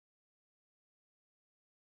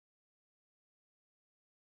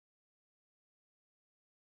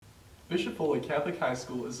Bishop Foley Catholic High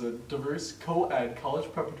School is a diverse co-ed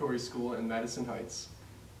college preparatory school in Madison Heights.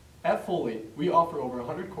 At Foley, we offer over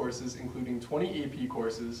 100 courses including 20 AP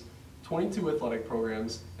courses, 22 athletic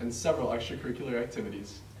programs, and several extracurricular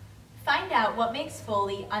activities. Find out what makes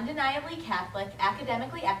Foley undeniably Catholic,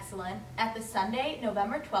 academically excellent at the Sunday,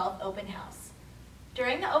 November 12th open house.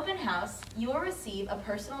 During the open house, you will receive a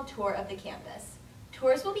personal tour of the campus.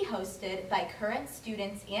 Tours will be hosted by current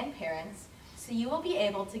students and parents, so you will be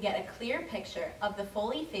able to get a clear picture of the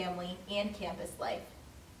Foley family and campus life.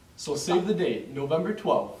 So save the date, November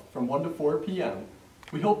 12th from 1 to 4 p.m.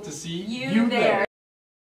 We hope to see you there.